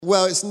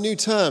Well, it's a new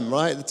term,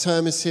 right? The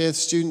term is here, the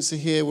students are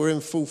here, we're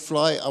in full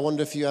flight. I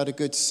wonder if you had a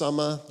good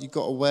summer, you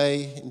got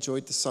away,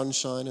 enjoyed the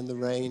sunshine and the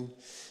rain.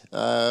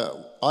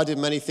 I did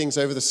many things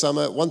over the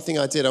summer. One thing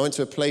I did, I went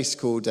to a place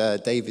called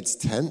David's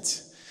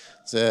Tent.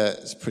 It's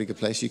a pretty good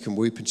place. You can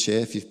whoop and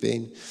cheer if you've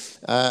been.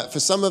 For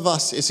some of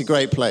us, it's a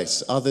great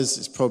place. Others,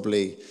 it's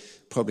probably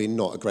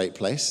not a great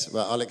place.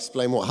 But I'll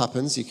explain what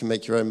happens. You can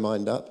make your own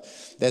mind up.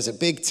 There's a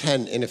big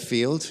tent in a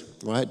field,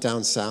 right,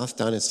 down south,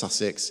 down in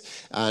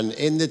Sussex. And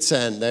in the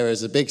tent, there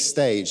is a big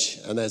stage,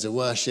 and there's a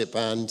worship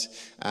band,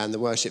 and the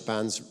worship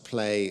bands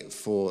play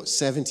for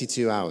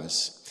 72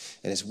 hours.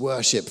 And it's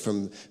worship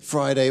from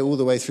Friday all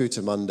the way through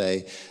to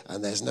Monday.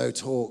 And there's no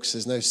talks,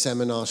 there's no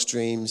seminar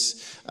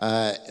streams.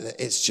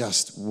 It's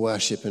just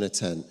worship in a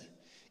tent,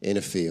 in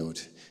a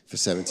field, for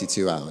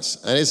 72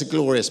 hours. And it's a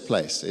glorious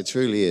place. It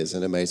truly is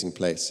an amazing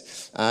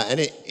place.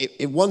 And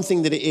one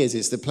thing that it is,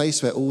 it's the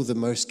place where all the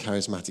most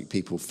charismatic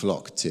people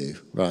flock to,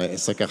 right?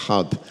 It's like a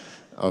hub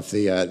of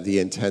the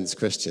intense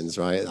Christians,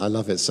 right? I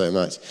love it so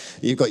much.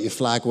 You've got your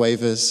flag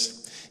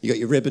wavers, you've got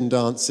your ribbon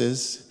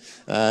dancers,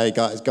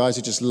 guys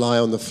who just lie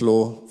on the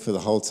floor for the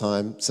whole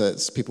time. So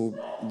it's people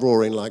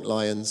roaring like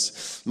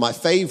lions. My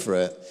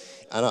favorite,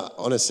 and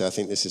honestly, I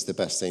think this is the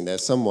best thing,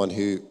 there's someone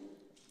who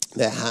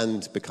their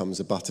hand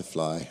becomes a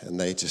butterfly, and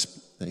they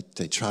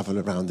travel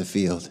around the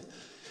field,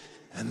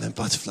 and the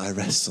butterfly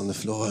rests on the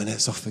floor, and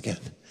it's off again,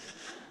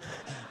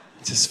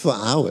 just for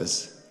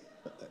hours.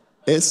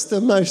 It's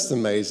the most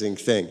amazing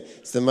thing.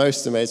 It's the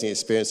most amazing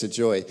experience of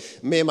joy.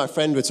 Me and my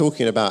friend were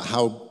talking about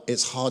how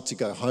it's hard to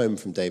go home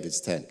from David's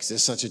Tent because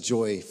it's such a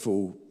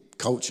joyful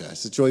culture.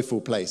 It's a joyful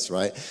place,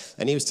 right?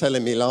 And he was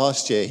telling me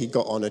last year he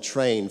got on a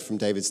train from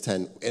David's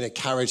Tent in a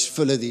carriage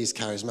full of these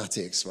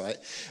charismatics, right?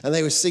 And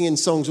they were singing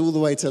songs all the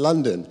way to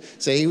London.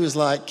 So he was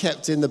like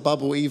kept in the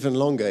bubble even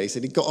longer. He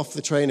said he got off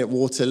the train at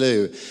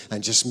Waterloo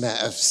and just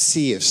met a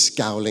sea of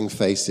scowling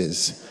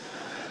faces.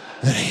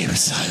 And he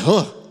was like,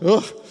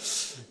 oh.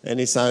 And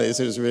it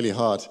was really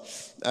hard.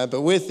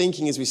 But we're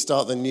thinking as we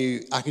start the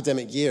new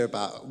academic year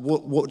about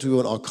what do we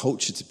want our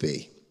culture to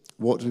be?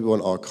 What do we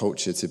want our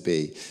culture to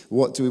be?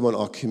 What do we want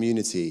our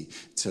community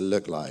to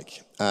look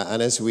like? And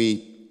as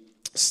we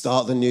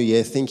start the new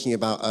year, thinking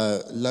about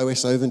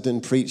Lois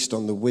Ovenden preached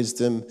on the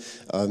wisdom,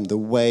 the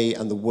way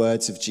and the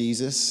words of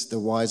Jesus, the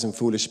wise and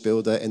foolish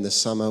builder in the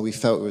summer. We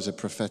felt it was a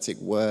prophetic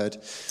word.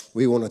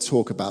 We want to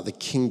talk about the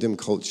kingdom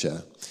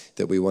culture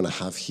that we want to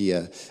have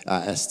here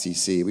at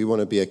STC. We want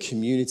to be a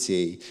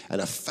community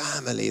and a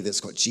family that's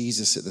got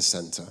Jesus at the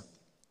center,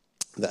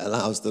 that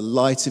allows the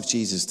light of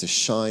Jesus to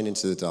shine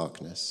into the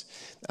darkness,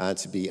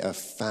 to be a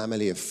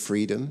family of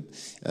freedom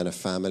and a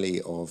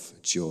family of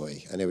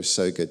joy. And it was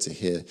so good to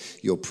hear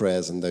your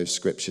prayers and those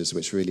scriptures,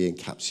 which really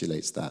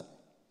encapsulates that.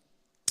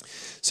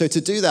 So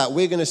to do that,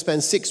 we're going to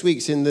spend 6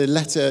 weeks in the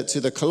letter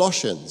to the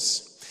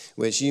Colossians,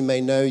 which you may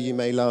know, you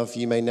may love,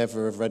 you may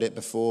never have read it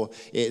before.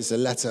 It is a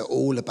letter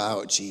all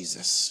about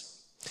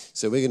Jesus.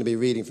 So we're going to be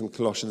reading from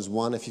Colossians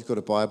 1. If you've got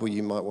a Bible,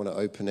 you might want to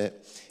open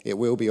it. It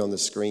will be on the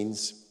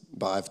screens,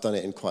 but I've done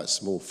it in quite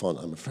small font,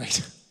 I'm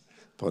afraid.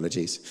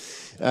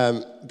 Apologies.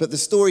 But the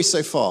story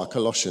so far,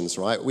 Colossians,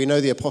 right? We know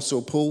the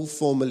Apostle Paul,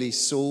 formerly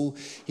Saul.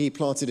 He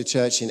planted a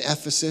church in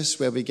Ephesus,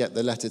 where we get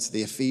the letter to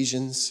the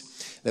Ephesians.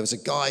 There was a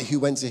guy who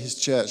went to his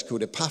church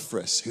called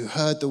Epaphras, who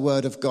heard the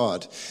word of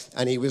God,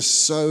 and he was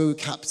so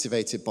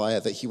captivated by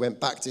it that he went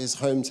back to his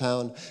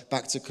hometown,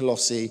 back to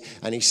Colossae,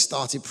 and he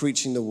started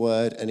preaching the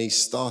word, and he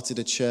started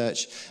a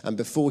church. And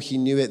before he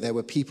knew it, there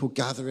were people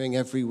gathering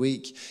every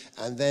week,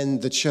 and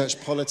then the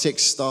church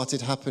politics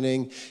started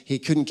happening. He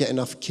couldn't get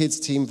enough kids'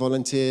 team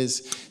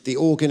volunteers. The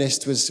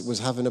organist was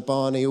having a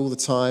Barney all the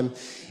time.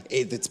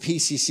 The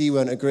PCC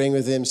weren't agreeing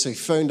with him, so he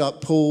phoned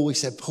up Paul. He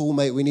said, Paul,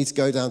 mate, we need to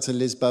go down to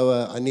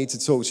Lisboa. I need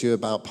to talk to you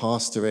about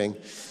pastoring.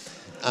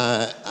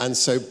 And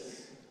so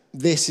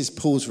this is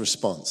Paul's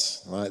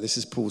response, right? This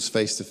is Paul's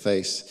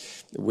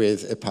face-to-face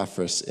with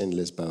Epaphras in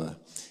Lisboa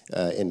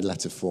in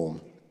letter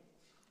form.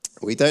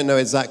 We don't know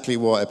exactly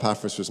what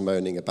Epaphras was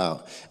moaning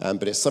about,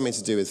 but it's something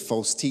to do with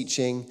false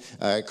teaching,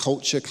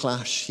 culture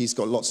clash. He's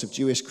got lots of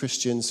Jewish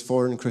Christians,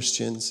 foreign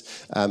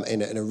Christians,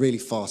 in a really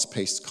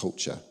fast-paced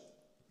culture.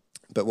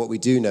 But what we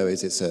do know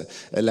is it's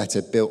a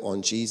letter built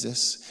on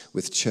Jesus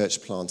with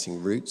church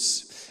planting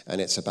roots, and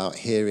it's about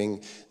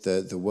hearing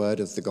the word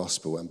of the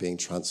gospel and being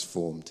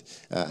transformed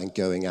and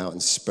going out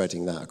and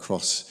spreading that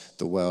across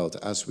the world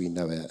as we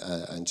know it.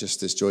 And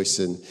just as Joyce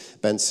and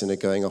Benson are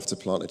going off to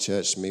plant a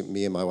church,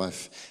 me and my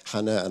wife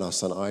Hannah and our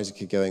son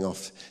Isaac are going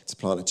off to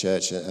plant a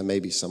church, and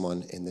maybe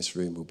someone in this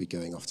room will be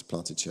going off to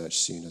plant a church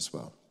soon as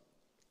well.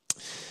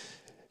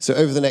 So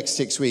over the next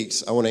 6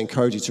 weeks, I want to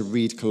encourage you to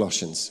read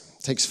Colossians.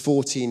 It takes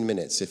 14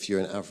 minutes if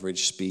you're an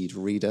average speed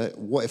reader.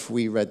 What if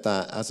we read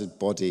that as a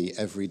body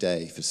every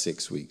day for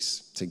 6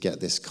 weeks to get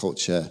this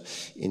culture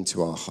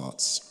into our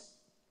hearts?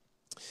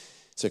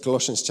 So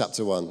Colossians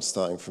chapter 1,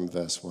 starting from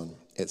verse 1,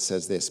 it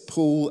says this: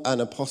 Paul, an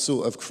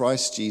apostle of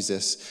Christ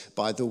Jesus,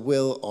 by the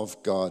will of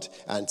God,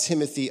 and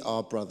Timothy,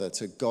 our brother,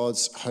 to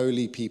God's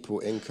holy people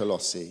in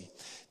Colossae,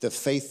 the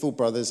faithful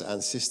brothers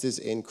and sisters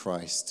in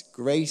Christ,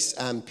 grace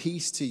and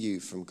peace to you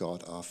from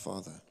God our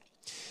Father.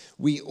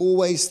 We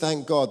always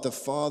thank God, the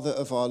Father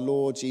of our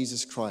Lord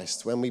Jesus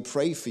Christ, when we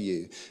pray for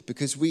you,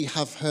 because we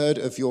have heard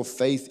of your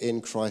faith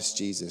in Christ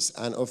Jesus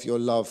and of your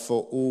love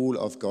for all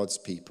of God's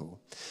people.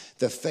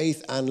 The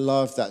faith and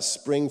love that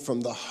spring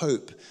from the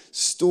hope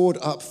stored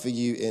up for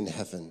you in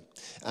heaven,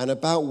 and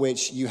about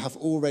which you have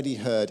already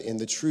heard in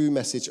the true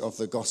message of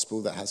the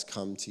gospel that has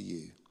come to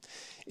you.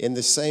 In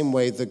the same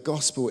way, the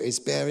gospel is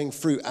bearing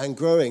fruit and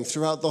growing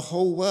throughout the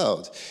whole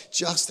world,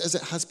 just as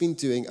it has been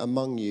doing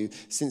among you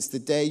since the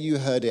day you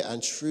heard it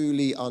and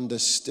truly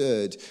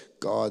understood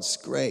God's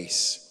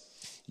grace.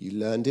 You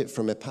learned it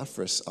from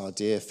Epaphras, our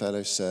dear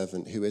fellow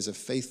servant, who is a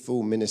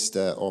faithful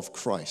minister of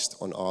Christ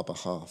on our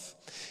behalf,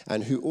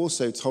 and who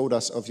also told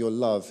us of your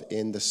love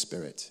in the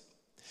Spirit.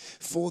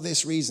 For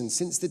this reason,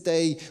 since the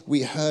day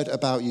we heard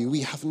about you,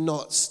 we have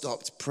not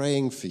stopped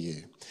praying for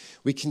you.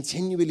 We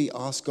continually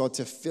ask God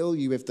to fill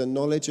you with the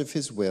knowledge of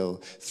his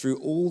will through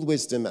all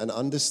wisdom and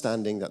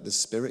understanding that the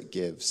Spirit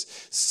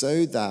gives,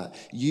 so that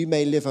you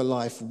may live a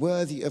life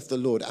worthy of the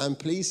Lord and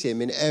please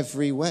him in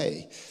every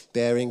way,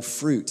 bearing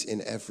fruit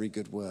in every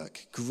good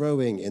work,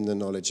 growing in the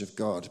knowledge of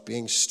God,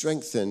 being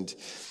strengthened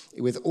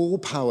with all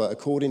power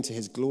according to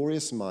his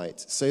glorious might,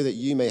 so that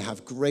you may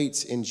have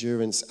great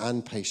endurance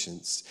and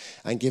patience,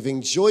 and giving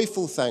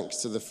joyful thanks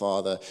to the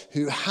Father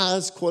who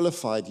has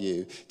qualified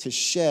you to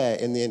share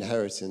in the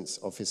inheritance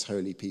of his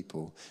holy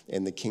people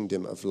in the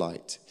kingdom of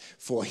light.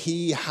 For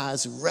he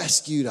has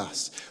rescued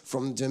us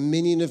from the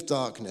dominion of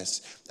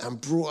darkness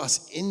and brought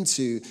us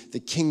into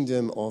the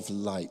kingdom of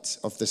light,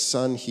 of the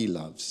Son he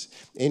loves,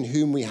 in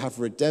whom we have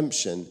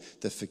redemption,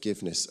 the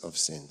forgiveness of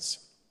sins.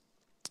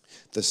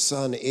 The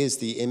Son is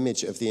the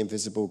image of the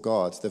invisible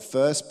God, the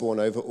firstborn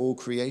over all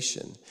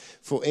creation.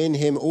 For in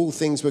him all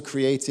things were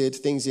created,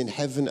 things in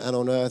heaven and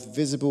on earth,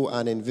 visible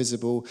and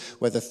invisible,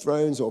 whether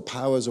thrones or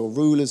powers or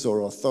rulers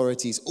or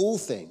authorities, all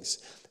things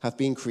have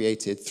been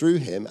created through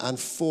him and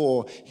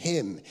for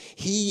him.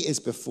 He is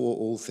before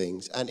all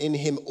things, and in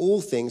him all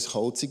things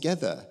hold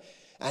together.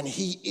 And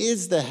he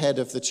is the head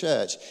of the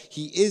church.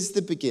 He is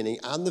the beginning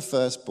and the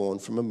firstborn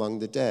from among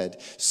the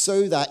dead,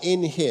 so that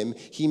in him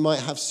he might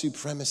have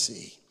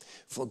supremacy.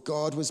 For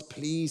God was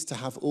pleased to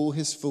have all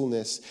his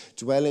fullness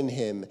dwell in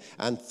him,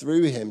 and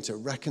through him to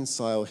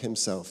reconcile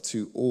himself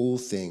to all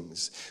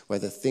things,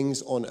 whether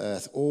things on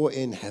earth or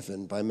in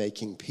heaven, by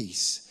making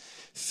peace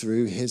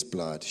through his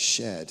blood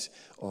shed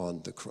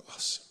on the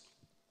cross.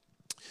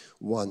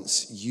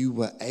 Once you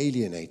were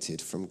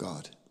alienated from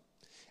God,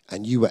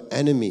 and you were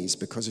enemies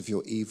because of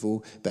your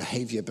evil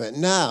behavior. But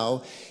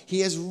now he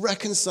has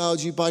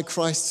reconciled you by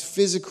Christ's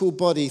physical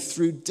body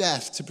through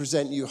death to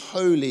present you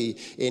holy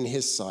in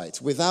his sight,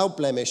 without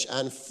blemish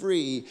and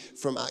free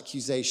from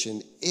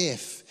accusation,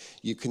 if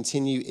you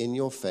continue in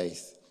your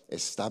faith,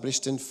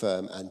 established and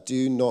firm, and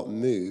do not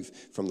move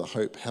from the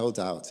hope held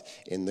out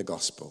in the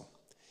gospel.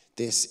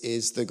 This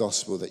is the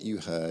gospel that you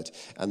heard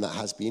and that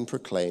has been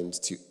proclaimed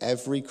to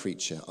every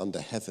creature under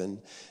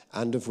heaven,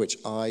 and of which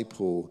I,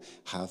 Paul,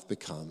 have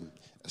become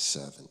a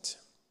servant.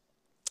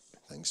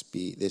 Thanks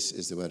be. This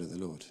is the word of the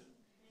Lord.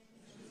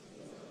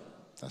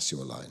 That's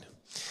your line.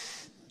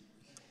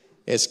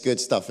 It's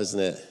good stuff,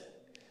 isn't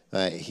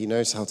it? He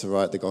knows how to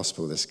write the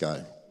gospel, this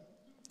guy.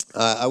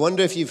 I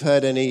wonder if you've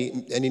heard any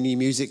new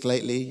music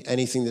lately,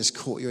 anything that's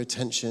caught your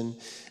attention,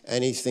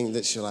 anything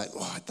that you're like,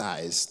 oh,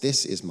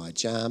 this is my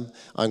jam.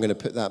 I'm going to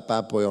put that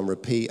bad boy on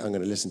repeat. I'm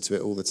going to listen to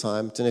it all the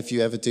time. Don't know if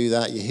you ever do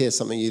that. You hear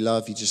something you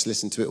love, you just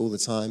listen to it all the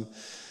time.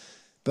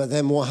 But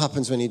then what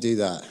happens when you do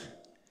that?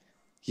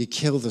 You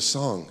kill the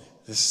song.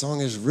 The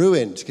song is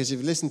ruined because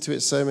you've listened to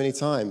it so many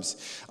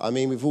times. I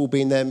mean, we've all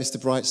been there,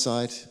 Mr.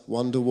 Brightside,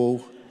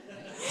 Wonderwall,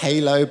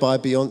 Halo by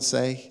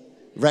Beyonce,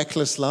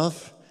 Reckless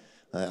Love.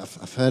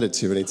 I've heard it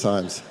too many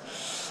times.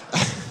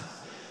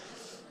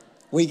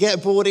 We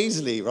get bored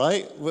easily,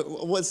 right?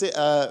 What's it?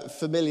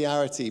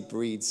 Familiarity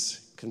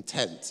breeds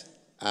contempt.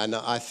 And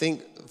I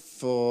think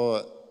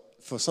for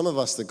some of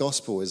us, the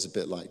gospel is a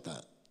bit like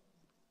that.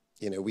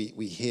 You know,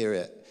 we hear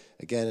it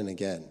again and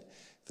again.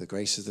 The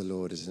grace of the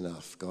Lord is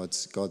enough.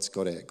 God's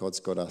got it. God's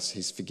got us.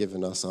 He's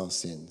forgiven us our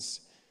sins.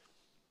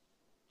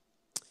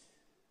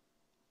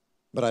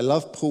 But I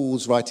love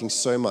Paul's writing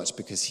so much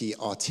because he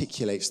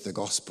articulates the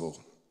gospel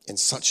in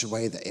such a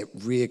way that it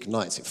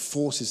reignites, it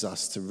forces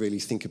us to really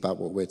think about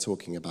what we're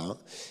talking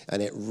about,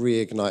 and it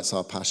reignites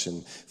our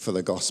passion for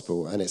the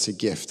gospel, and it's a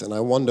gift. And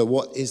I wonder,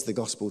 what is the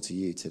gospel to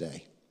you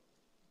today?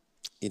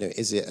 You know,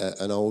 is it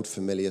an old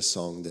familiar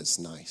song that's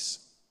nice?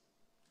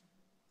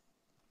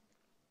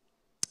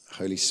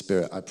 Holy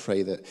Spirit, I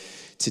pray that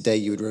today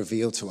you would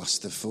reveal to us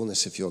the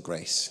fullness of your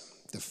grace,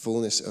 the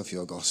fullness of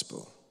your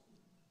gospel,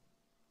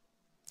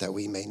 that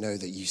we may know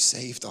that you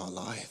saved our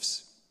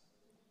lives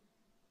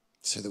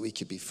so that we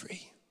could be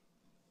free.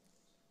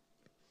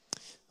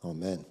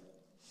 Amen.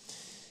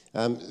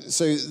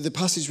 So the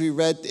passage we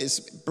read is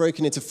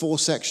broken into 4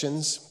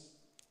 sections,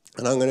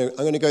 and I'm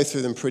going to go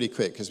through them pretty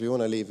quick because we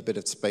want to leave a bit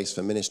of space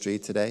for ministry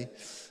today.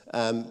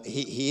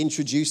 He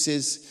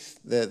introduces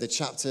the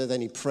chapter,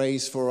 then he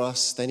prays for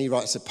us, then he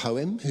writes a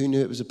poem. Who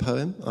knew it was a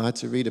poem? I had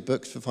to read a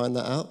book to find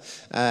that out.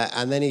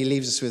 And then he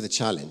leaves us with a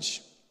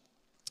challenge.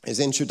 His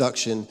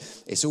introduction,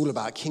 it's all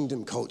about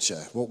kingdom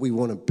culture, what we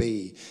want to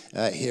be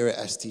here at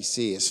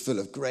STC. It's full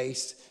of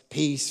grace,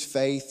 peace,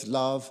 faith,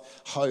 love,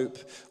 hope,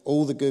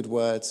 all the good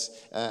words.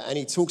 And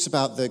he talks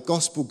about the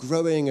gospel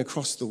growing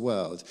across the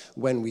world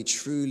when we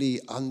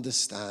truly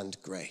understand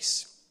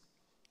grace.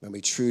 When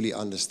we truly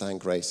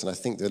understand grace. And I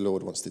think the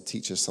Lord wants to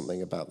teach us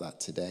something about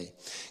that today.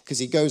 Because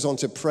he goes on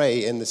to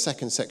pray in the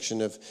second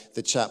section of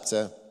the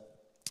chapter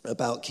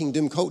about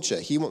kingdom culture.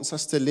 He wants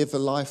us to live a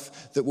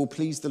life that will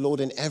please the Lord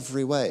in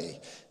every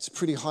way. It's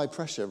pretty high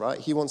pressure, right?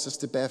 He wants us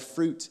to bear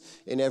fruit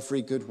in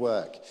every good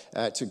work,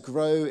 to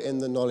grow in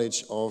the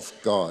knowledge of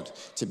God,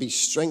 to be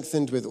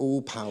strengthened with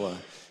all power,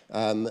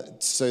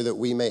 so that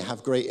we may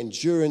have great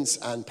endurance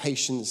and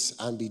patience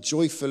and be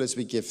joyful as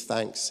we give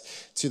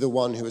thanks to the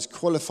one who has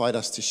qualified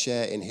us to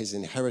share in his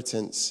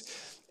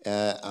inheritance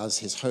as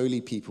his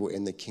holy people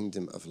in the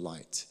kingdom of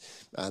light.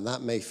 And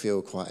that may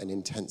feel quite an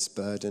intense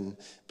burden,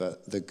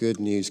 but the good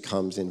news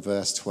comes in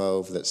verse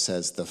 12 that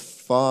says, the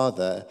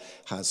Father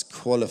has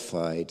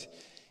qualified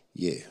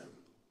you.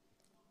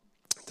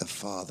 The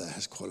Father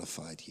has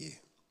qualified you.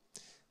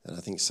 And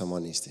I think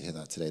someone needs to hear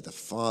that today. The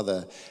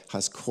Father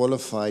has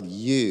qualified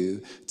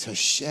you to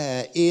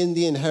share in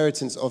the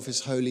inheritance of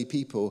his holy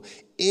people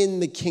in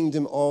the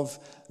kingdom of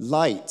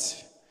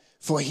light.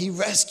 For he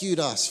rescued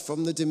us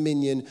from the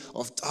dominion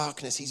of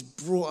darkness. He's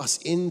brought us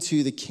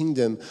into the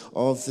kingdom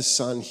of the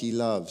Son he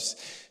loves,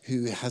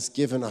 who has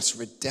given us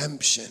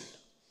redemption,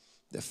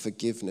 the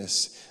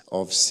forgiveness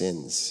of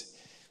sins.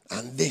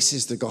 And this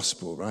is the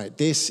gospel, right?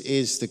 This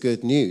is the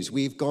good news.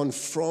 We've gone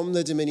from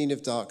the dominion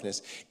of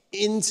darkness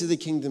into the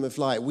kingdom of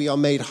light. We are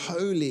made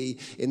holy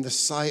in the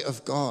sight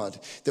of God,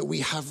 that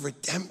we have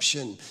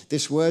redemption.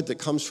 This word that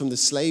comes from the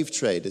slave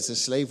trade, as a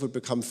slave would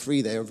become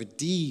free, they are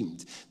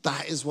redeemed.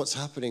 That is what's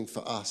happening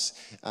for us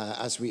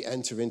as we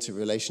enter into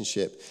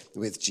relationship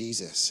with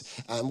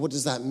Jesus. And what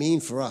does that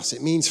mean for us?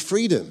 It means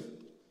freedom.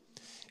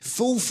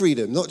 Full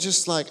freedom, not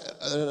just like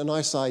a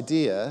nice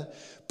idea,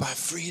 but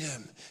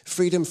freedom.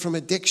 Freedom from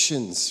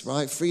addictions,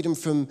 right? Freedom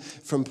from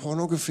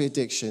pornography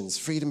addictions,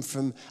 freedom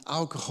from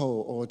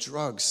alcohol or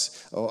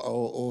drugs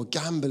or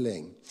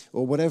gambling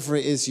or whatever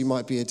it is you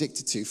might be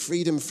addicted to.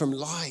 Freedom from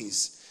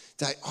lies,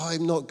 that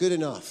I'm not good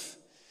enough.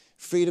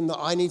 Freedom that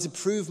I need to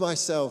prove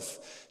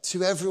myself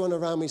to everyone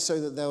around me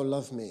so that they'll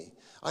love me.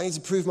 I need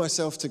to prove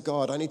myself to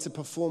God. I need to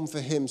perform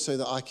for him so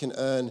that I can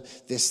earn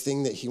this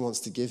thing that he wants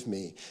to give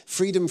me.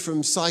 Freedom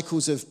from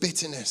cycles of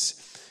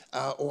bitterness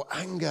or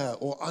anger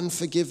or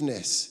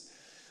unforgiveness.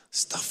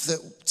 Stuff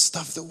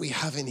that we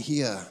have in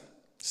here,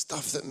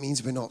 stuff that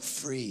means we're not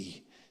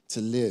free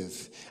to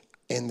live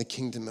in the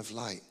kingdom of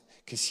light,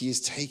 because he has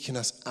taken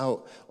us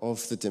out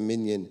of the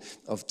dominion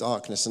of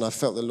darkness. And I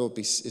felt the Lord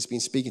has been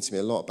speaking to me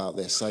a lot about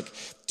this. Like,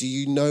 do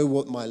you know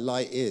what my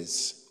light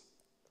is?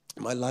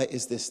 My light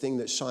is this thing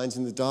that shines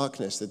in the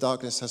darkness. The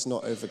darkness has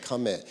not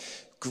overcome it.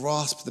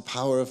 Grasp the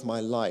power of my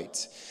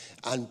light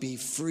and be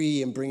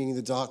free in bringing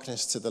the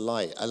darkness to the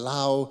light.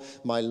 Allow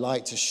my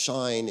light to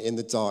shine in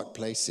the dark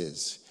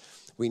places.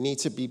 We need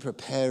to be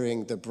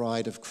preparing the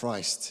bride of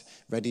Christ,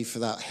 ready for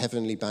that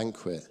heavenly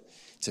banquet,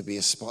 to be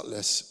a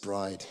spotless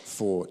bride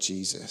for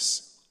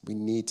Jesus. We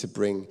need to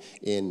bring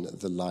in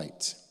the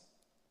light.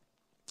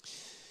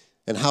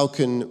 And how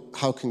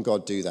can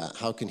God do that?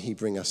 How can he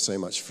bring us so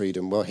much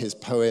freedom? Well, his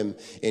poem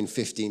in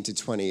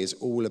 15-20 is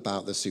all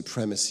about the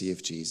supremacy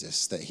of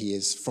Jesus, that he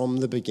is from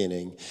the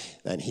beginning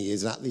and he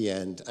is at the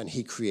end and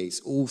he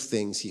creates all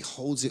things. He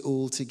holds it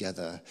all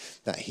together,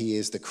 that he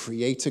is the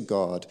creator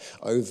God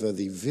over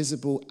the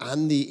visible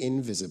and the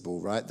invisible,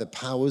 right? The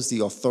powers,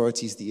 the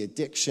authorities, the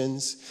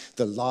addictions,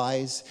 the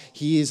lies.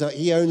 He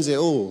owns it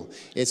all.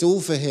 It's all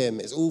for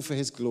him. It's all for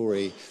his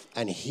glory.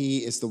 And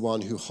he is the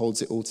one who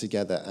holds it all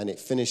together. And it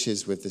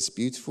finishes with this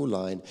beautiful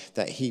line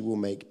that he will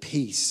make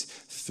peace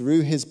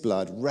through his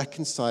blood,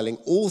 reconciling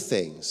all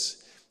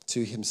things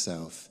to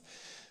himself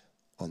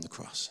on the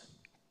cross.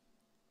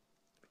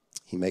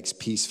 He makes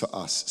peace for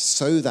us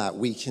so that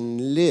we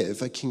can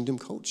live a kingdom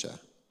culture.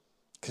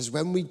 Because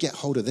when we get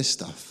hold of this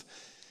stuff,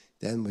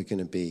 then we're going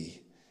to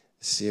be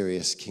a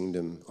serious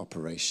kingdom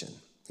operation.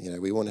 You know,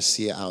 we want to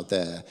see it out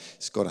there.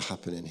 It's got to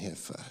happen in here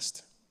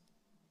first.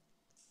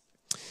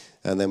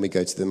 And then we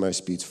go to the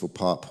most beautiful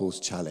part, Paul's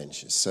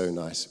challenge. It's so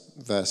nice.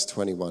 Verse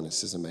 21,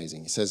 this is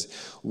amazing. He says,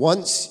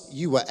 once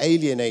you were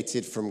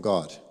alienated from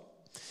God,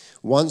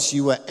 once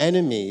you were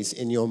enemies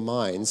in your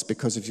minds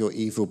because of your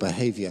evil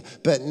behavior,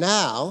 but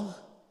now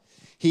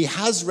he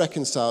has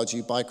reconciled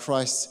you by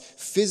Christ's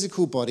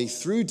physical body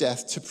through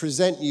death to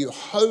present you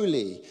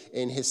holy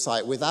in his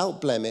sight,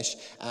 without blemish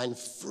and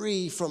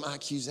free from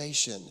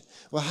accusation.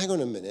 Well, hang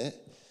on a minute.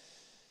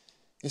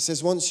 It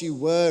says once you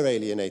were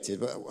alienated,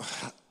 but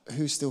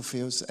who still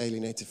feels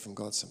alienated from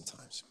God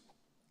sometimes?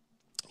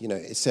 You know,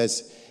 it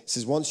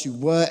says once you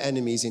were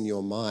enemies in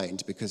your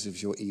mind because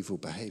of your evil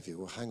behavior.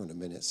 Well, hang on a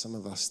minute. Some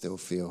of us still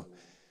feel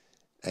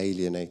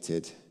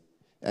alienated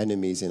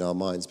enemies in our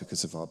minds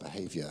because of our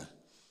behavior.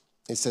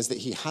 It says that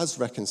he has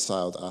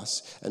reconciled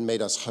us and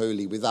made us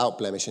holy, without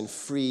blemish, and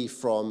free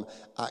from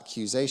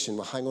accusation.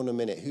 Well, hang on a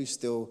minute. Who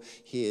still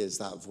hears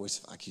that voice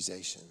of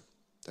accusation?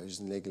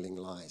 Those niggling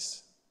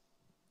lies.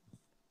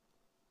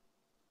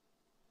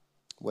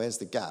 Where's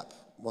the gap?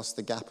 What's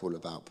the gap all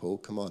about, Paul?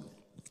 Come on.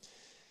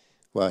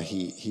 Well,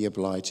 he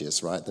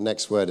obliges, right? The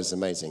next word is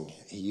amazing.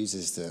 He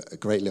uses a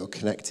great little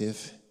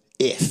connective.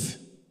 If.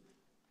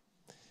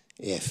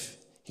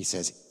 He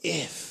says,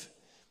 if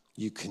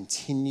you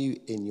continue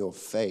in your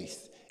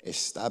faith,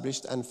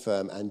 established and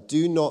firm, and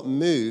do not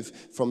move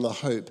from the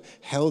hope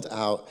held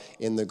out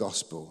in the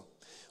gospel.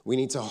 We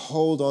need to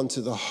hold on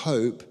to the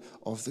hope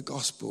of the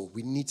gospel.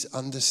 We need to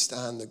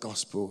understand the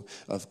gospel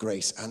of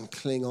grace and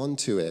cling on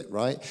to it,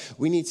 right?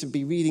 We need to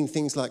be reading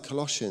things like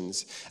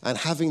Colossians and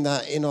having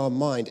that in our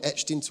mind,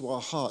 etched into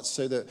our hearts,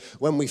 so that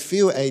when we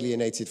feel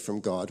alienated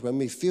from God, when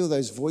we feel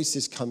those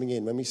voices coming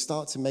in, when we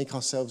start to make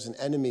ourselves an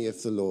enemy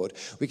of the Lord,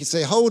 we can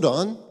say, hold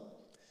on,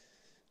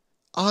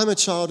 I'm a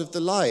child of the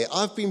light.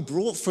 I've been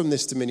brought from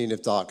this dominion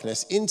of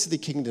darkness into the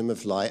kingdom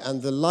of light,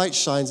 and the light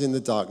shines in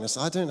the darkness.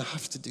 I don't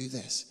have to do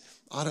this.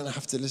 I don't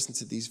have to listen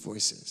to these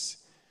voices.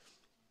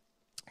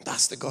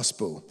 That's the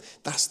gospel.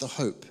 That's the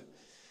hope.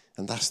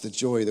 And that's the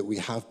joy that we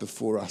have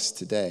before us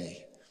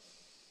today.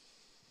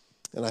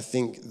 And I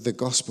think the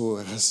gospel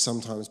has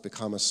sometimes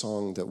become a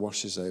song that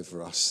washes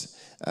over us,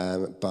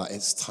 but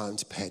it's time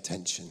to pay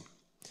attention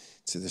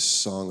to the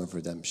song of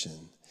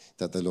redemption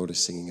that the Lord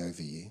is singing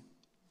over you.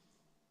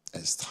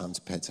 It's time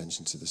to pay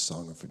attention to the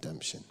song of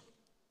redemption.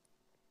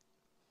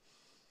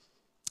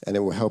 And it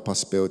will help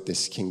us build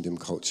this kingdom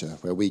culture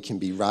where we can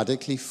be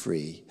radically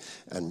free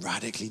and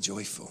radically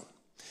joyful.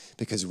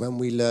 Because when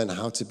we learn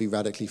how to be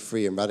radically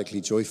free and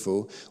radically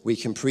joyful, we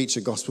can preach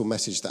a gospel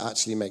message that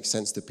actually makes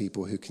sense to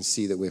people who can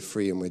see that we're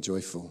free and we're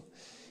joyful.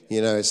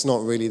 You know, it's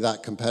not really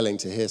that compelling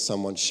to hear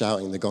someone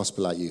shouting the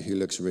gospel at you who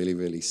looks really,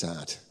 really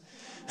sad.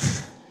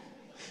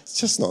 It's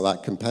just not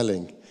that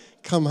compelling.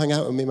 Come hang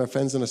out with me and my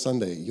friends on a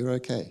Sunday. You're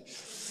okay.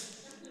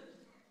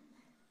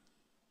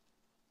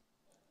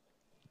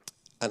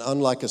 And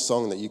unlike a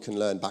song that you can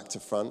learn back to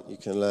front, you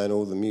can learn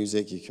all the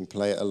music, you can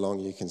play it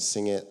along, you can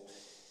sing it,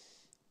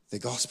 the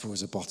gospel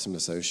is a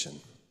bottomless ocean.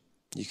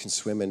 You can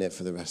swim in it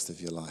for the rest of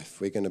your life.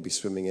 We're going to be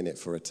swimming in it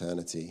for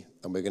eternity,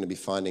 and we're going to be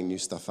finding new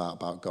stuff out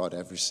about God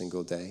every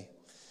single day.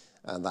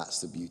 And that's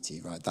the beauty,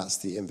 right? That's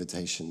the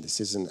invitation. This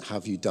isn't,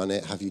 have you done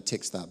it? Have you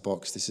ticked that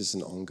box? This is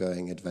an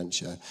ongoing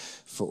adventure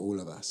for all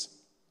of us.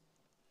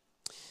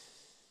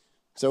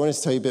 So I wanted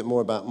to tell you a bit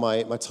more about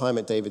my time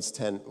at David's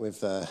Tent with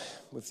the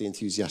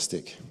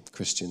enthusiastic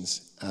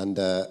Christians. And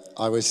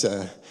I was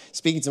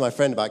speaking to my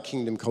friend about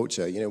kingdom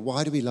culture. You know,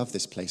 why do we love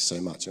this place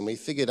so much? And we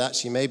figured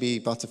actually maybe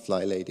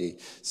Butterfly Lady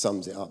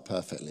sums it up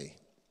perfectly.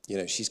 You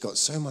know, she's got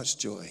so much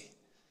joy,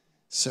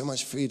 so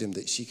much freedom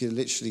that she could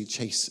literally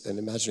chase an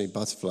imaginary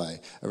butterfly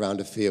around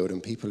a field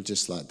and people are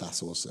just like,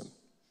 that's awesome.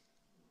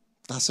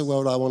 That's a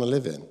world I want to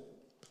live in.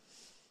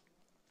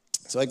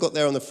 So I got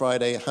there on the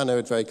Friday. Hannah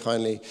had very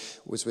kindly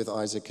was with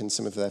Isaac and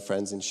some of their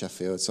friends in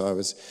Sheffield. So I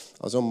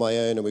was on my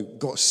own, and we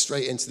got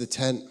straight into the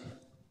tent,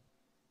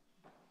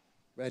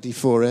 ready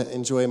for it,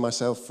 enjoying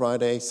myself.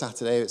 Friday,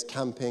 Saturday, it's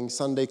camping.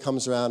 Sunday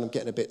comes around, I'm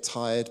getting a bit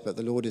tired, but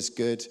the Lord is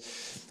good.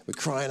 We're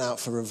crying out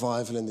for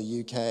revival in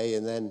the UK,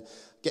 and then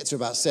get to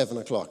about 7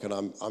 o'clock, and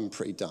I'm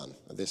pretty done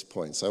at this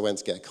point. So I went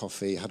to get a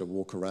coffee, had a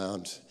walk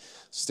around,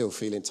 still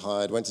feeling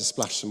tired, went to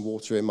splash some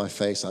water in my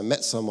face. I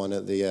met someone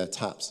at the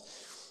taps.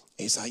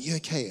 He's like, you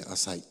okay? I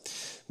was like,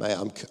 mate,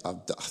 I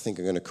think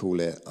I'm going to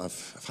call it.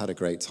 I've had a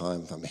great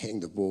time. I'm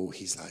hitting the wall.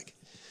 He's like,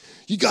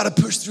 you got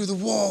to push through the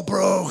wall,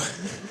 bro.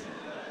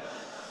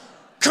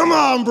 Come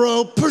on,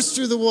 bro, push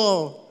through the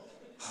wall.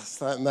 I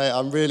was like, mate,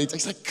 I'm really...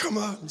 He's like, come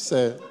on.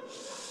 So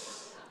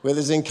with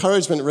his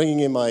encouragement ringing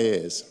in my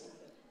ears,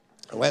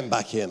 I went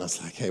back in. I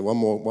was like, hey, one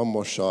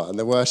more shot. And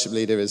the worship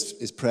leader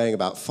is praying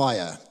about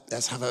fire.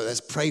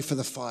 Let's pray for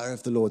the fire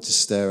of the Lord to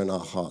stir in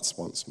our hearts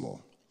once more.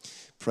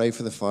 Pray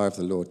for the fire of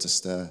the Lord to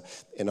stir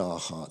in our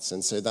hearts.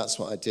 And so that's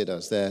what I did. I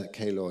was there.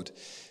 Okay, Lord,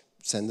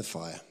 send the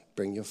fire.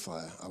 Bring your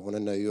fire. I want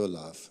to know your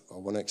love. I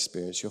want to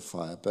experience your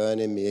fire. Burn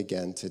in me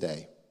again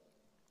today.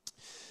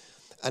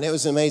 And it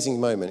was an amazing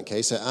moment.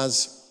 Okay, so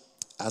as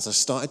I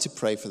started to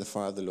pray for the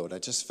fire of the Lord, I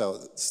just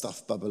felt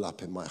stuff bubble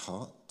up in my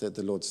heart. That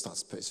the Lord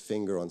starts to put his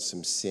finger on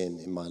some sin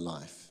in my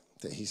life.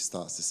 That he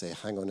starts to say,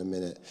 hang on a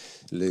minute,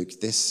 Luke,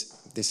 this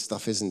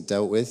stuff isn't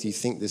dealt with. You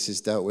think this is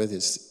dealt with.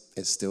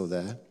 It's still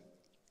there.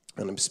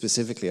 And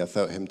specifically, I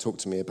felt him talk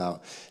to me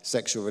about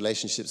sexual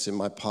relationships in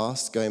my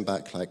past, going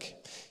back like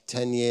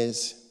 10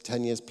 years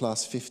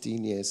plus,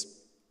 15 years,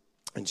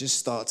 and just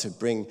start to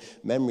bring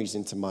memories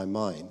into my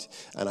mind.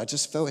 And I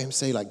just felt him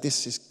say, like,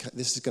 this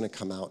is going to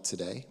come out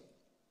today.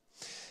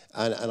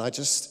 And I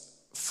just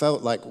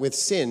felt like with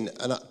sin,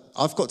 and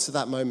I've got to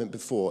that moment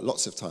before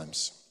lots of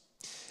times.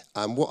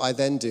 And what I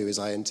then do is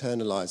I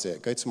internalize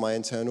it, go to my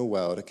internal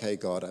world. Okay,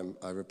 God,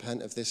 I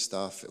repent of this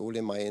stuff, all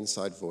in my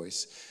inside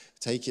voice.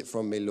 Take it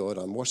from me, Lord.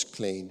 I'm washed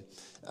clean.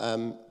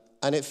 And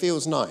it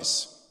feels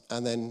nice.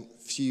 And then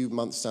a few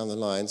months down the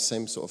line,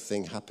 same sort of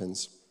thing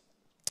happens.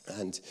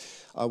 And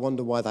I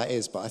wonder why that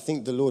is. But I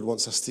think the Lord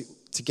wants us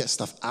to get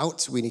stuff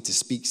out. We need to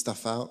speak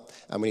stuff out,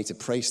 and we need to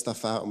pray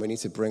stuff out, and we need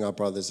to bring our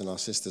brothers and our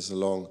sisters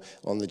along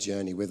on the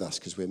journey with us,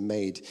 because we're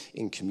made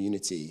in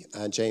community.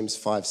 James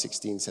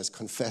 5:16 says,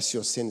 confess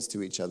your sins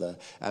to each other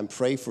and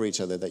pray for each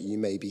other that you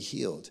may be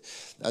healed.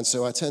 And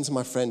so I turned to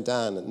my friend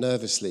Dan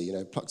nervously,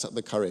 plucked up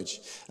the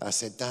courage. I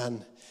said,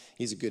 Dan,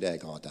 he's a good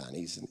egg, Dan.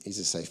 He's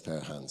a safe pair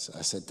of hands.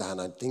 I said, Dan,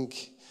 I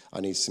think I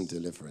need some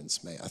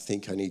deliverance, mate. I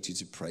think I need you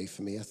to pray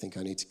for me. I think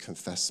I need to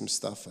confess some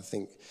stuff. I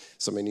think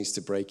something needs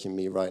to break in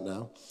me right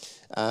now.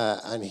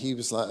 And he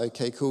was like,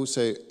 okay, cool.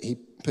 So he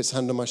puts his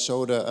hand on my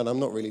shoulder, and I'm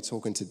not really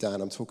talking to Dan.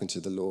 I'm talking to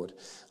the Lord.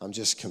 I'm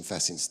just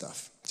confessing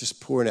stuff,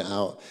 just pouring it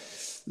out.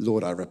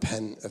 Lord, I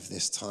repent of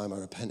this time. I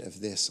repent of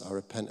this. I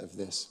repent of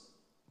this.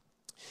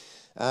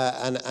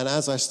 And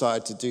as I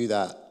started to do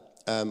that,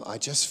 I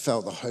just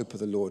felt the hope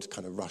of the Lord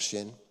kind of rush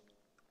in.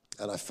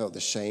 And I felt the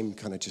shame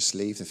kind of just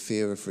leave, the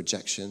fear of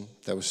rejection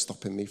that was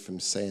stopping me from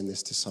saying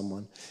this to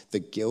someone, the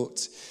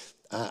guilt,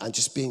 and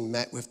just being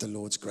met with the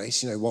Lord's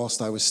grace.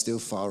 Whilst I was still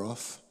far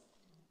off,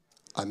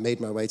 I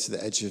made my way to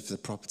the edge of the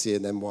property,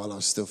 and then while I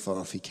was still far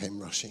off, he came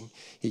rushing,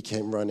 he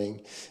came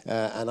running,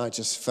 and I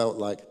just felt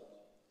like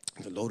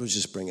the Lord was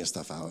just bringing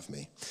stuff out of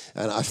me.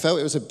 And I felt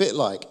it was a bit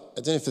like, I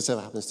don't know if this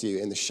ever happens to you,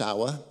 in the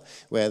shower,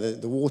 where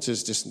the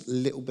water's just a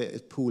little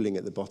bit pooling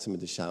at the bottom of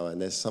the shower,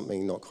 and there's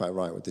something not quite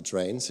right with the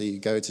drain. So you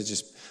go to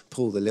just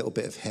pull the little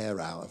bit of hair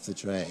out of the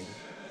drain.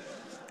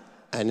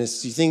 And you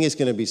think it's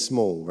going to be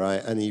small,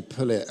 right? And you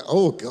pull it,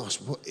 oh gosh,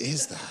 what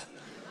is that?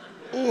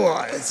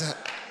 What is that?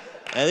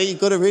 And then you've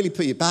got to really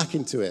put your back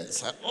into it.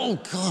 It's like, oh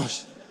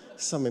gosh,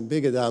 something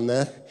bigger down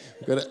there.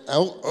 We've got to,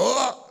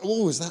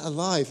 oh, is that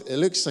alive? It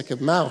looks like a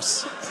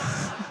mouse.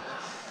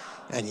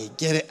 And you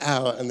get it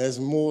out, and there's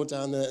more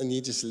down there, and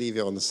you just leave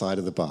it on the side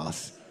of the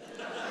bath.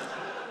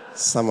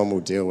 Someone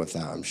will deal with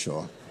that, I'm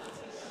sure.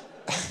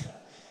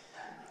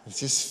 I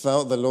just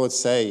felt the Lord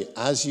say,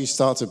 as you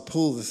start to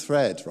pull the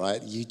thread,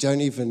 right, you don't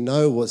even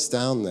know what's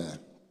down there.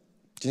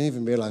 You didn't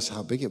even realize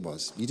how big it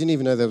was. You didn't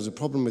even know there was a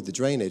problem with the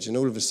drainage, and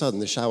all of a sudden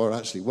the shower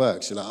actually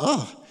works. You're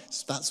like,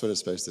 that's what it's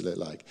supposed to look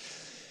like.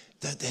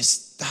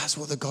 That's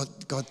what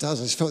God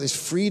does. I just felt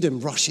this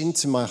freedom rush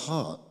into my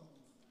heart.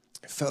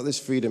 I felt this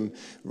freedom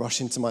rush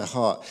into my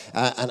heart.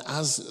 And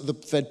as the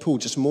thread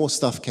pulled, just more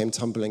stuff came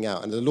tumbling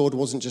out. And the Lord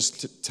wasn't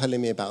just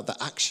telling me about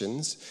the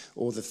actions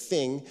or the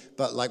thing,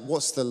 but like,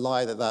 what's the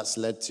lie that's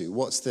led to?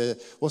 What's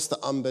the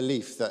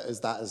unbelief that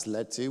has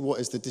led to?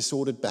 What is the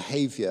disordered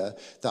behavior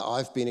that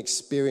I've been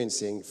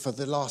experiencing for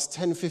the last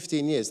 10,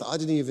 15 years that I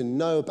didn't even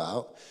know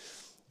about?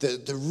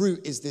 The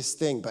root is this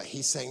thing, but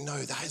he's saying, no,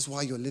 that is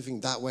why you're living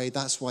that way.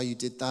 That's why you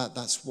did that.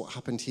 That's what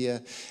happened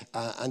here.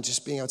 And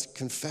just being able to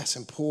confess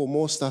and pour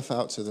more stuff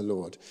out to the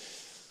Lord.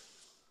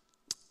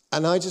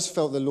 And I just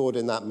felt the Lord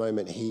in that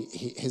moment,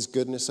 his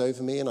goodness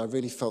over me. And I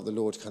really felt the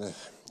Lord kind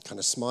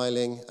of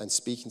smiling and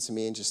speaking to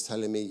me and just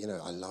telling me,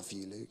 I love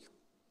you, Luke.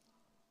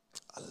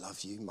 I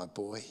love you, my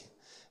boy.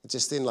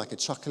 Just in like a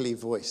chuckly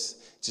voice,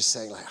 just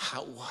saying like,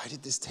 why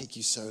did this take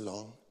you so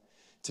long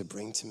to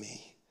bring to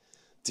me?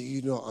 Do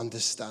you not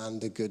understand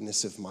the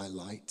goodness of my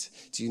light?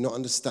 Do you not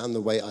understand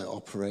the way I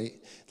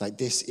operate? Like,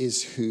 this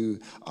is who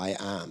I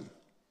am.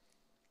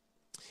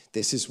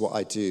 This is what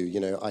I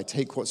do. I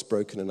take what's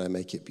broken and I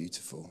make it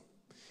beautiful.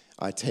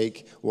 I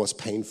take what's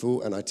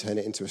painful and I turn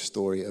it into a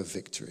story of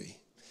victory.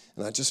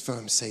 And I just felt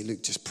him say,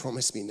 Luke, just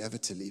promise me never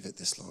to leave it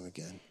this long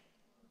again.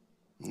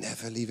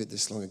 Never leave it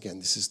this long again.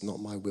 This is not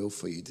my will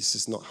for you. This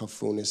is not how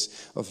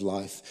fullness of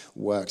life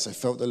works. I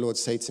felt the Lord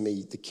say to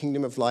me, the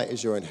kingdom of light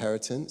is your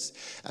inheritance,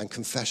 and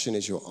confession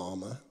is your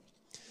armor.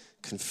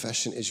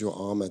 Confession is your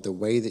armor. The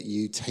way that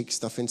you take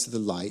stuff into the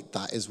light,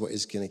 that is what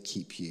is going to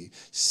keep you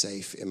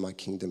safe in my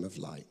kingdom of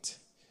light.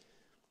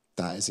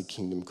 That is a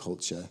kingdom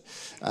culture.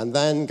 And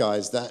then,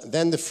 guys,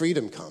 then the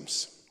freedom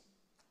comes.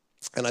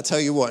 And I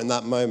tell you what, in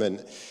that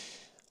moment,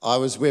 I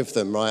was with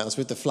them, right? I was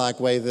with the flag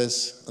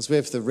wavers. I was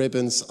with the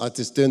ribbons. I was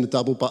just doing the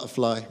double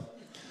butterfly.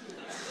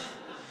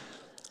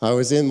 I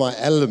was in my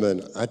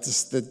element.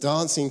 The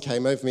dancing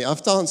came over me.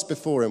 I've danced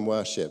before in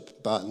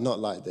worship, but not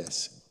like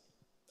this.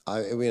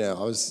 I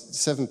was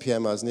 7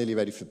 p.m. I was nearly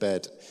ready for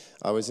bed.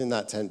 I was in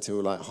that tent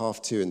till like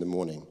 1:30 in the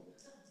morning.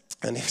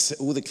 And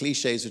all the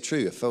cliches are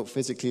true. I felt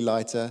physically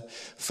lighter.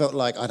 Felt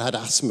like I'd had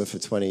asthma for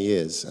 20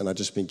 years, and I'd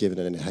just been given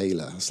an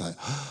inhaler. I was like,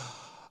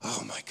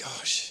 oh my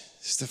gosh.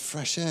 It's the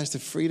fresh air, it's the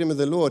freedom of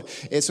the Lord.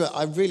 It's what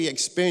I really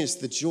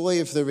experienced the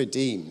joy of the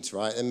redeemed,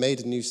 right? It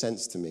made a new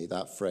sense to me,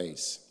 that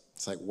phrase.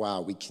 It's like,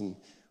 wow, we can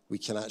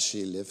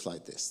actually live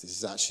like this. This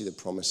is actually the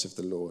promise of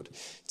the Lord,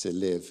 to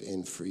live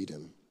in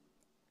freedom.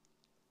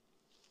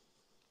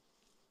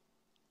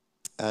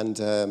 And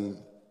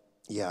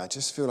I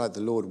just feel like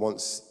the Lord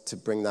wants to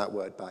bring that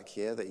word back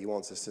here, that he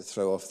wants us to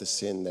throw off the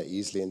sin that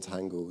easily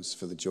entangles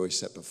for the joy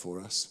set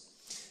before us.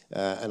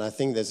 And I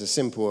think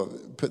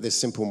put this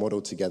simple model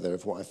together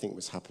of what I think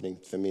was happening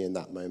for me in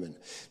that moment.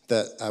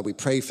 That we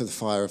prayed for the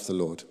fire of the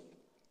Lord.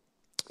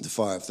 the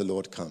fire of the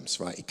Lord comes,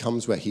 right? He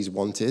comes where he's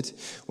wanted.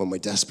 When we're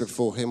desperate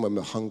for him, when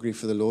we're hungry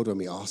for the Lord, when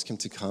we ask him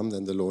to come,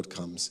 then the Lord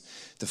comes.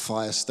 The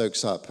fire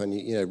stokes up, and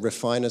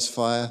refiner's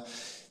fire,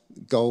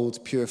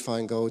 gold,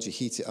 purifying gold, you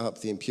heat it up,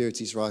 the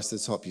impurities rise to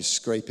the top, you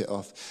scrape it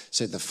off.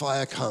 So the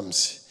fire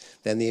comes.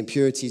 Then the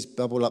impurities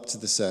bubble up to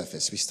the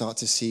surface. We start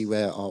to see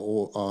where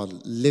our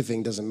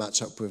living doesn't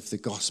match up with the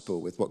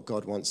gospel, with what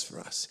God wants for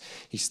us.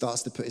 He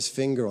starts to put his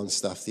finger on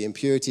stuff. The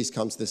impurities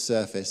come to the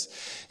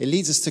surface. It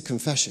leads us to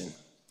confession.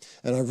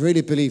 And I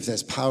really believe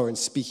there's power in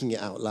speaking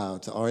it out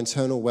loud. Our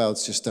internal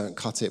worlds just don't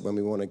cut it when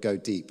we want to go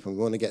deep. When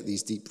we want to get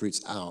these deep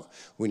roots out,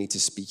 we need to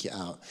speak it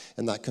out.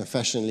 And that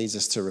confession leads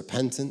us to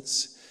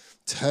repentance,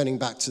 turning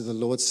back to the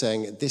Lord,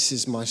 saying, this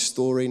is my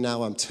story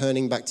now, I'm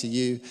turning back to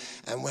you.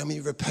 And when we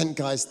repent,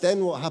 guys,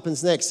 then what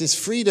happens next is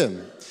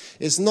freedom.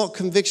 It's not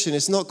conviction,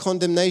 it's not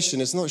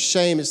condemnation, it's not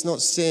shame, it's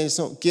not sin, it's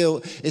not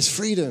guilt, it's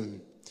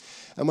freedom.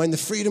 And when the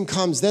freedom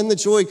comes, then the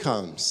joy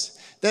comes.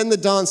 Then the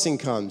dancing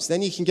comes.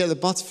 Then you can get the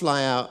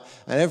butterfly out,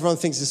 and everyone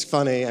thinks it's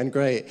funny and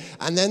great.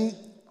 And then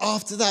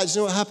after that, do you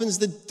know what happens?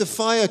 The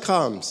fire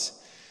comes.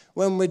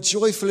 When we're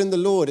joyful in the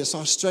Lord, it's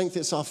our strength,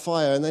 it's our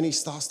fire, and then he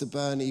starts to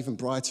burn even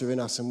brighter in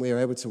us, and we're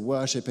able to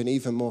worship in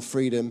even more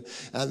freedom.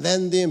 And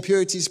then the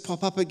impurities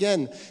pop up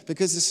again,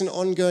 because it's an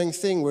ongoing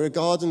thing. We're a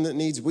garden that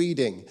needs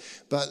weeding.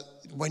 But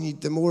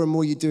the more and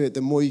more you do it,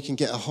 the more you can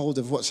get a hold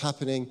of what's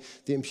happening.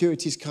 The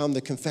impurities come,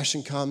 the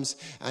confession comes,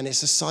 and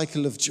it's a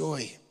cycle of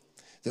joy.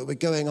 That we're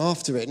going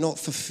after it, not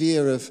for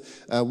fear of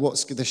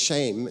what's the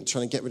shame,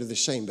 trying to get rid of the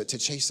shame, but to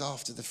chase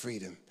after the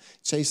freedom.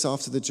 Chase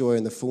after the joy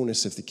and the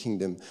fullness of the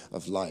kingdom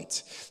of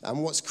light.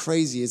 And what's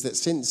crazy is that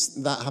since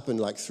that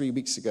happened like 3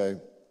 weeks ago,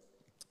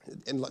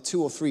 in like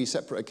 2 or 3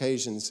 separate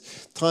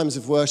occasions, times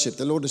of worship,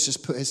 the Lord has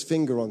just put his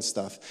finger on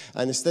stuff.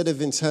 And instead of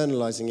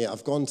internalizing it,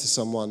 I've gone to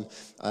someone,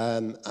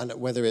 and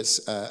whether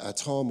it's a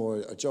Tom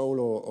or a Joel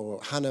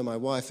or Hannah, my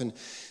wife, and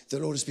the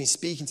Lord has been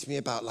speaking to me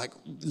about like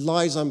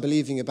lies I'm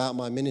believing about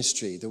my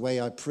ministry, the way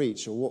I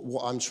preach, or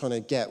what I'm trying to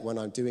get when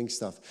I'm doing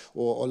stuff,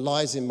 or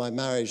lies in my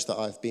marriage that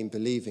I've been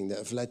believing that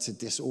have led to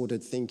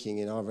disordered thinking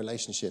in our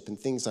relationship and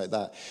things like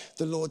that.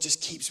 The Lord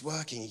just keeps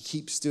working. He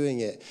keeps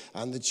doing it.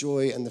 And the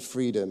joy and the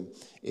freedom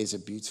is a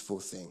beautiful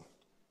thing.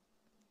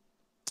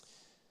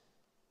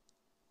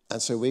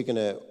 And so we're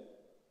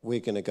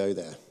gonna go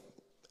there.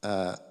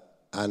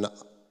 And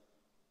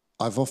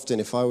I've often,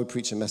 if I would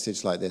preach a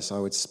message like this, I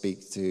would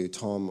speak to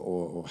Tom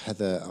or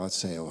Heather. I'd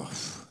say,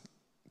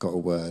 got a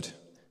word.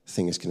 I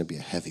think it's going to be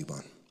a heavy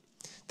one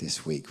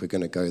this week. We're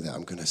going to go there.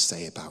 I'm going to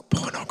say about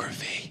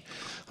pornography.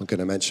 I'm going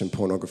to mention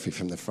pornography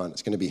from the front.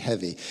 It's going to be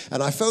heavy.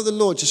 And I felt the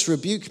Lord just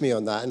rebuke me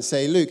on that and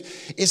say, Luke,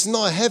 it's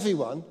not a heavy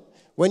one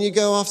when you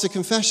go after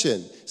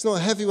confession. It's not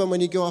a heavy one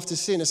when you go after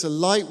sin. It's a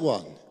light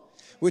one.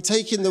 We're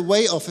taking the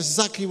weight off. It's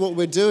exactly what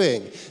we're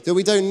doing, that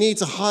we don't need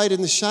to hide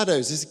in the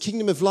shadows. The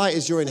kingdom of light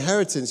is your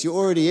inheritance. You're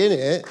already in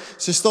it,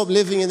 so stop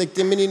living in the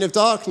dominion of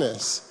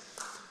darkness.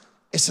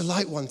 It's a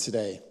light one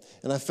today.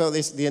 And I felt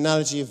the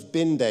analogy of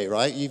bin day,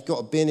 right? You've got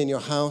a bin in your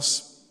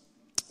house.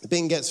 The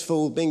bin gets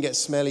full, bin gets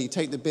smelly. You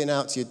take the bin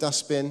out to your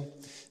dustbin.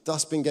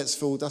 Dustbin gets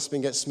full,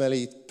 dustbin gets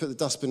smelly. Put the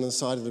dustbin on the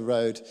side of the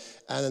road,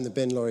 and then the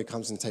bin lorry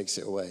comes and takes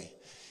it away.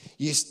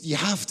 You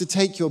have to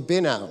take your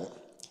bin out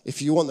if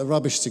you want the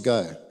rubbish to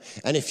go.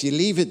 And if you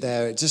leave it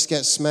there, it just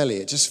gets smelly.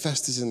 It just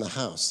festers in the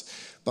house.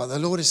 But the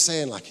Lord is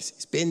saying, like,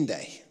 it's bin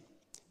day.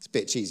 It's a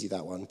bit cheesy,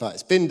 that one. But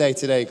it's bin day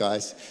today,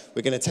 guys.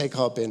 We're going to take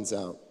our bins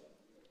out.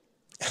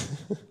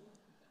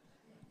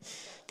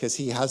 Because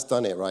he has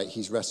done it, right?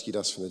 He's rescued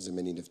us from the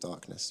dominion of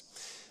darkness.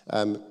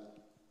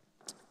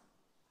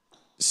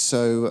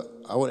 So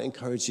I want to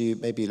encourage you,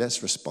 maybe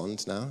let's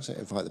respond now. So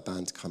invite the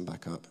band to come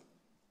back up.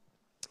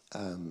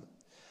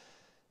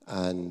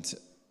 And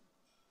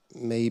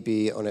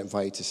maybe I want to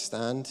invite you to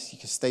stand. You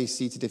can stay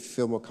seated if you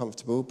feel more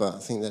comfortable, but I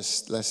think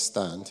let's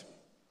stand.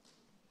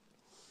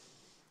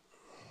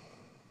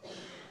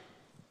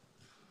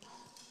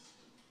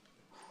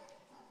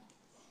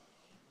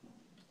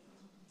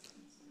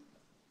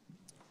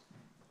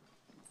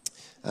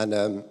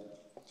 And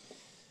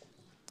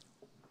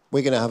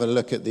we're going to have a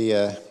look at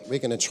we're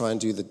going to try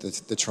and do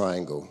the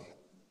triangle.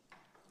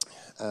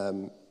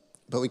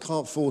 But we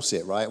can't force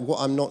it, right? What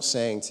I'm not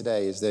saying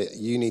today is that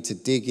you need to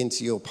dig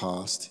into your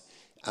past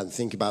and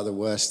think about the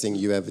worst thing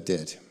you ever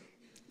did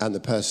and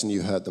the person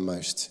you hurt the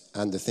most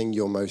and the thing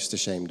you're most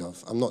ashamed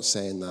of. I'm not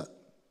saying that.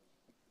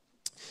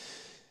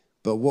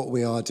 But what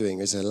we are doing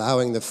is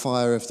allowing the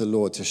fire of the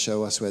Lord to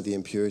show us where the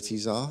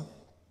impurities are.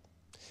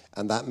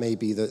 And that may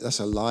be that's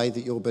a lie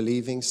that you're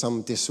believing,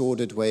 some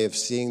disordered way of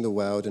seeing the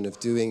world and of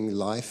doing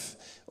life,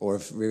 or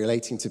of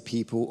relating to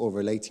people or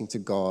relating to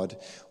God.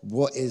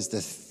 What is the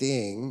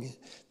thing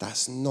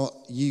that's not,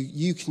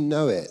 you can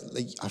know it.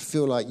 I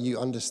feel like you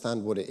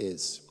understand what it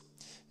is.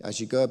 As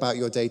you go about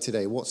your day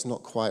today, what's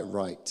not quite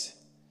right?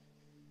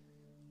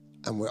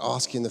 And we're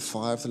asking the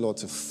fire of the Lord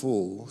to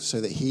fall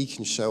so that he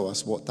can show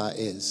us what that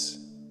is.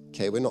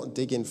 Okay, we're not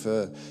digging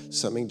for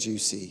something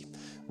juicy.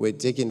 We're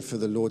digging for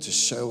the Lord to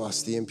show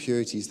us the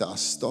impurities that are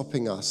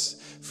stopping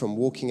us from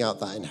walking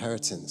out that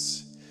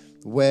inheritance.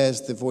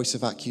 Where's the voice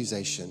of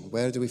accusation?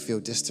 Where do we feel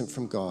distant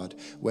from God?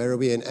 Where are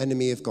we an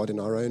enemy of God in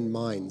our own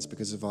minds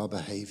because of our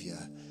behavior?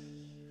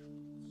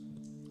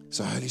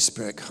 So Holy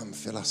Spirit, come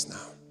fill us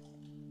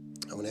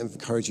now. I want to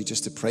encourage you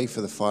just to pray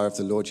for the fire of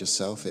the Lord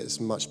yourself. It's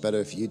much better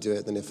if you do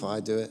it than if I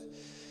do it.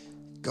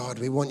 God,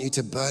 we want you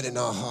to burn in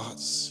our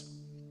hearts.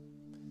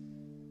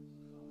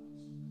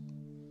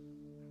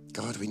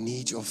 God, we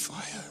need your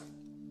fire.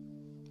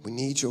 We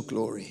need your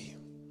glory.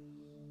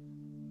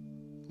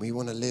 We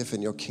want to live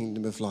in your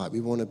kingdom of light.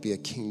 We want to be a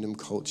kingdom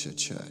culture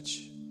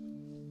church.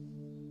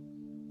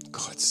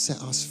 God,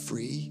 set us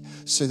free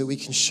so that we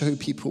can show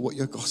people what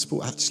your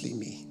gospel actually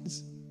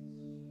means.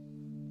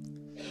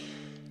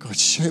 God,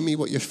 show me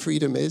what your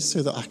freedom is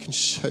so that I can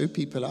show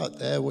people out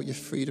there what your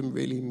freedom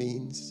really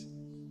means.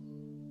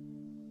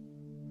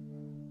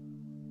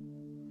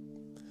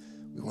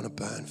 We want to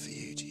burn for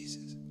you,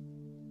 Jesus.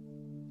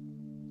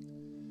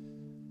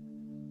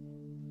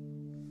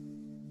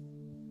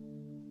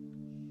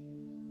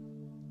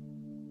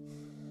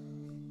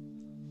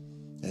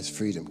 There's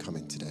freedom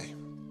coming today.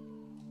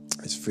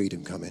 There's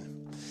freedom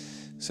coming.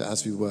 So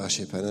as we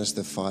worship and as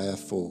the fire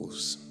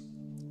falls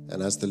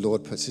and as the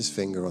Lord puts his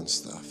finger on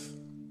stuff,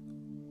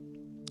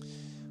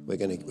 we're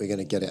going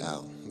to get it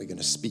out. We're going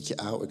to speak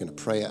it out. We're going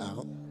to pray it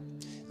out.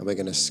 And we're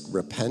going to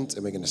repent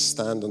and we're going to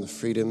stand on the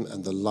freedom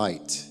and the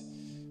light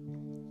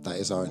that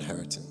is our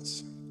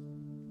inheritance.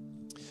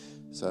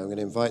 So I'm going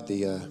to invite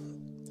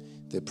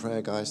the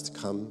prayer guys to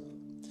come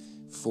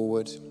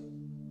forward.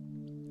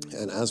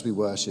 And as we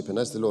worship and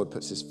as the Lord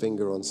puts his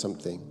finger on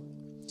something,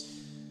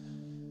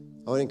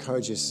 I want to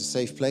encourage you, it's a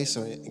safe place.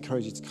 I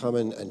encourage you to come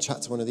and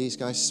chat to one of these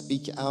guys.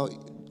 Speak it out.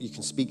 You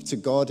can speak to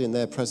God in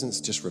their presence.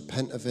 Just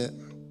repent of it.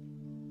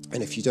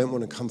 And if you don't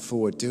want to come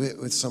forward, do it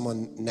with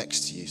someone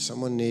next to you,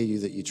 someone near you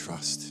that you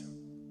trust.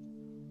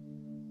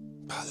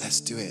 But let's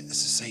do it.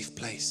 It's a safe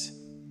place.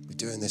 We're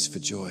doing this for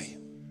joy.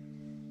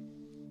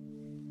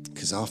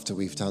 Because after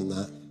we've done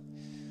that,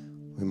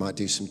 we might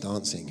do some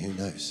dancing. Who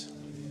knows?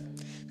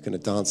 We're going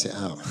to dance it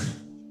out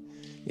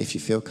if you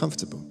feel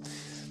comfortable.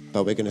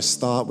 But we're going to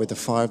start with the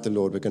fire of the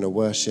Lord. We're going to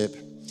worship.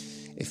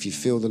 If you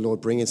feel the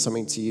Lord bringing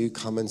something to you,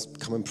 come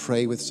and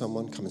pray with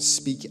someone. Come and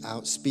speak it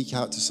out. Speak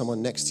out to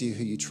someone next to you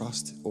who you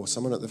trust or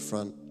someone at the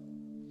front.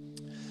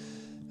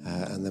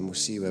 And then we'll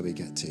see where we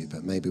get to.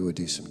 But maybe we'll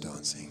do some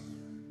dancing.